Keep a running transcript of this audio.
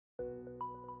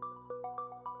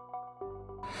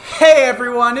Hey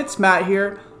everyone, it's Matt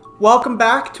here. Welcome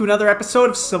back to another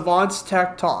episode of Savant's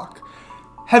Tech Talk.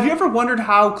 Have you ever wondered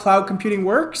how cloud computing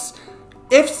works?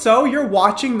 If so, you're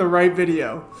watching the right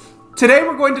video. Today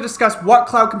we're going to discuss what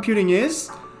cloud computing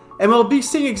is, and we'll be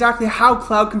seeing exactly how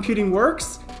cloud computing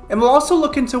works, and we'll also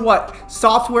look into what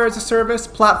software as a service,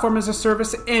 platform as a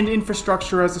service, and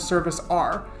infrastructure as a service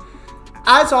are.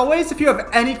 As always, if you have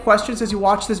any questions as you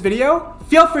watch this video,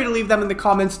 feel free to leave them in the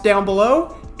comments down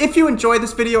below. If you enjoy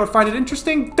this video or find it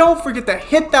interesting, don't forget to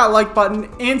hit that like button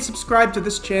and subscribe to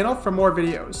this channel for more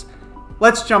videos.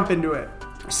 Let's jump into it.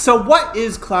 So what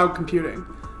is cloud computing?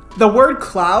 The word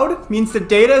cloud means the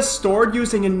data is stored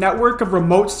using a network of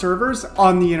remote servers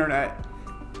on the internet.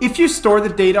 If you store the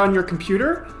data on your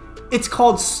computer, it's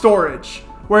called storage.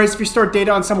 Whereas if you store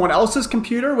data on someone else's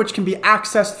computer, which can be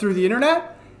accessed through the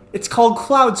internet, it's called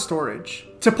cloud storage.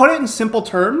 To put it in simple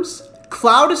terms,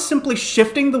 cloud is simply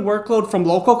shifting the workload from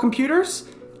local computers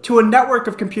to a network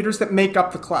of computers that make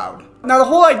up the cloud. Now, the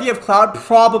whole idea of cloud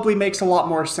probably makes a lot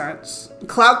more sense.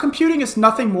 Cloud computing is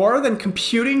nothing more than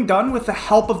computing done with the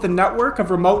help of the network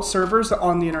of remote servers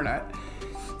on the internet.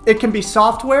 It can be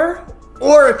software,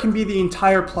 or it can be the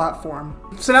entire platform.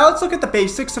 So now let's look at the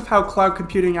basics of how cloud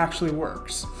computing actually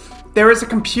works. There is a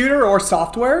computer or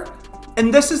software,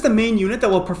 and this is the main unit that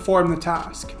will perform the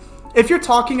task. If you're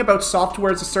talking about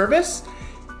software as a service,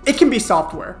 it can be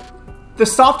software. The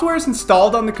software is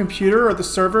installed on the computer or the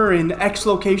server in X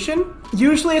location.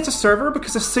 Usually it's a server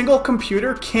because a single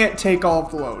computer can't take all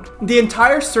of the load. The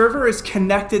entire server is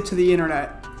connected to the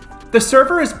internet. The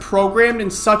server is programmed in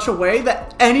such a way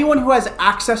that anyone who has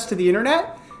access to the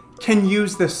internet can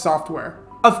use this software.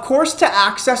 Of course, to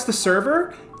access the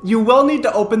server, you will need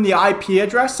to open the IP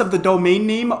address of the domain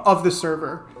name of the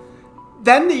server.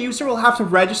 Then the user will have to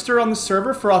register on the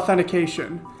server for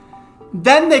authentication.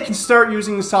 Then they can start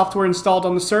using the software installed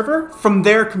on the server from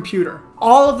their computer.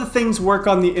 All of the things work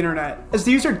on the internet, as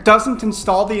the user doesn't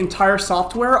install the entire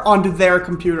software onto their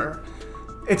computer.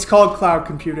 It's called cloud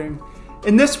computing.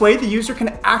 In this way, the user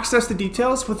can access the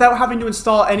details without having to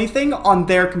install anything on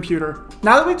their computer.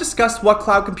 Now that we've discussed what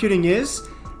cloud computing is,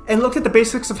 and looked at the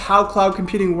basics of how cloud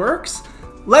computing works,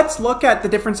 let's look at the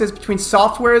differences between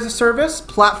software as a service,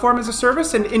 platform as a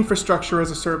service, and infrastructure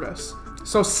as a service.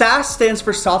 So SaaS stands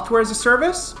for software as a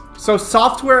service. So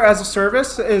software as a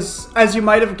service is, as you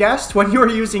might have guessed, when you are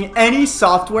using any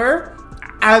software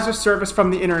as a service from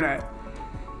the internet.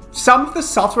 Some of the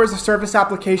software as a service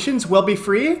applications will be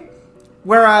free,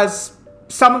 whereas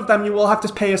some of them you will have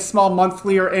to pay a small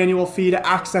monthly or annual fee to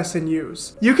access and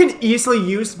use. You can easily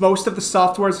use most of the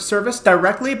software as a service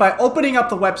directly by opening up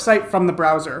the website from the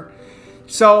browser.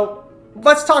 So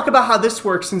let's talk about how this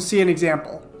works and see an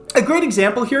example. A great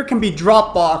example here can be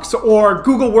Dropbox or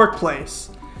Google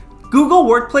Workplace. Google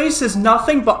Workplace is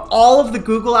nothing but all of the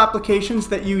Google applications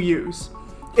that you use.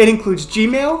 It includes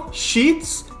Gmail,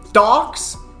 Sheets,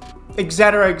 Docs,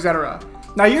 etc., etc.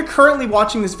 Now you're currently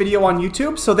watching this video on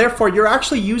YouTube, so therefore you're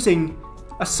actually using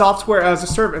a software as a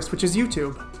service, which is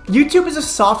YouTube. YouTube is a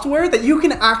software that you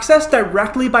can access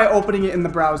directly by opening it in the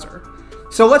browser.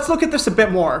 So let's look at this a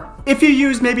bit more. If you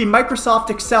use maybe Microsoft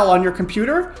Excel on your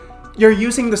computer, you're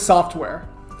using the software.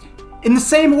 In the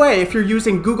same way, if you're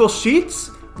using Google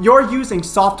Sheets, you're using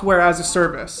software as a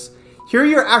service. Here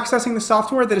you're accessing the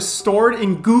software that is stored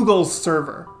in Google's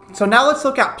server. So now let's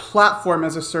look at platform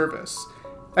as a service.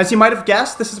 As you might have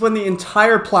guessed, this is when the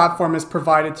entire platform is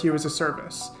provided to you as a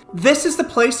service. This is the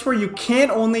place where you can't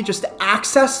only just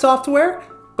access software,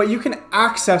 but you can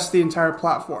access the entire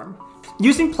platform.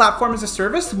 Using platform as a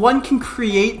service, one can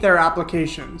create their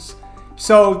applications.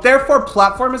 So therefore,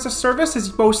 platform as a service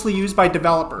is mostly used by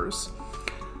developers.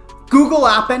 Google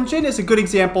App Engine is a good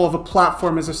example of a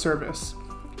platform as a service.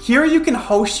 Here you can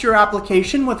host your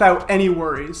application without any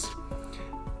worries.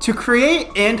 To create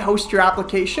and host your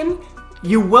application,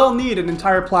 you will need an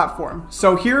entire platform.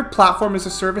 So here, platform as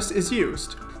a service is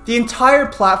used. The entire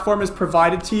platform is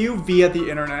provided to you via the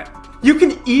internet. You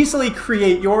can easily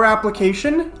create your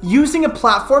application using a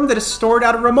platform that is stored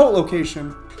at a remote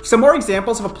location. Some more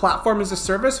examples of a platform as a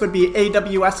service would be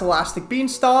AWS Elastic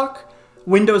Beanstalk,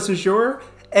 Windows Azure,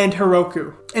 and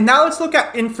Heroku. And now let's look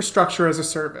at infrastructure as a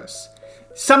service.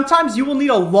 Sometimes you will need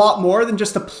a lot more than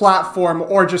just a platform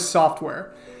or just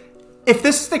software. If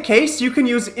this is the case, you can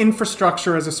use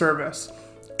infrastructure as a service.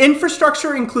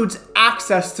 Infrastructure includes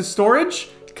access to storage,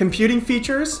 computing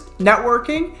features,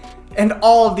 networking, and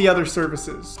all of the other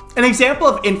services. An example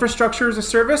of infrastructure as a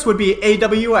service would be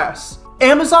AWS.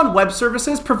 Amazon Web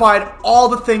Services provide all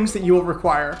the things that you will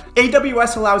require.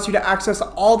 AWS allows you to access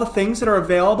all the things that are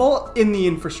available in the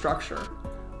infrastructure.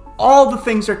 all the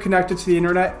things are connected to the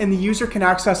internet and the user can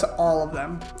access all of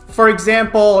them. For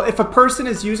example, if a person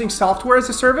is using software as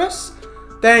a service,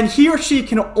 then he or she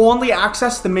can only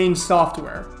access the main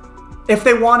software. If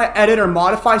they want to edit or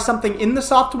modify something in the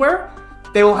software,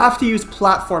 they will have to use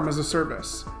platform as a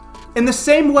service. In the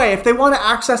same way, if they want to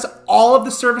access all of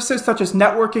the services such as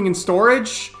networking and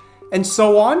storage and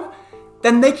so on,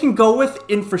 then they can go with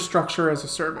infrastructure as a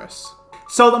service.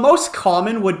 So the most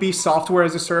common would be software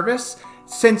as a service,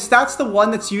 since that's the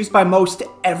one that's used by most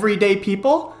everyday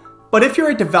people. But if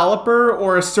you're a developer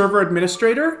or a server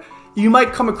administrator, you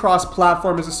might come across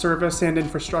platform as a service and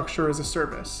infrastructure as a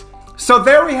service. So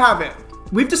there we have it.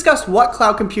 We've discussed what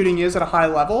cloud computing is at a high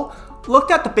level,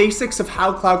 looked at the basics of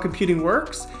how cloud computing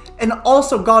works, and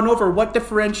also gone over what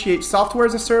differentiates software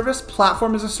as a service,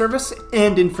 platform as a service,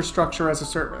 and infrastructure as a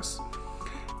service.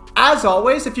 As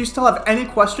always, if you still have any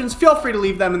questions, feel free to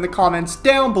leave them in the comments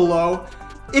down below.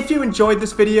 If you enjoyed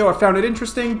this video or found it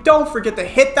interesting, don't forget to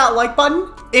hit that like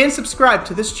button and subscribe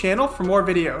to this channel for more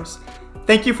videos.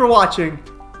 Thank you for watching.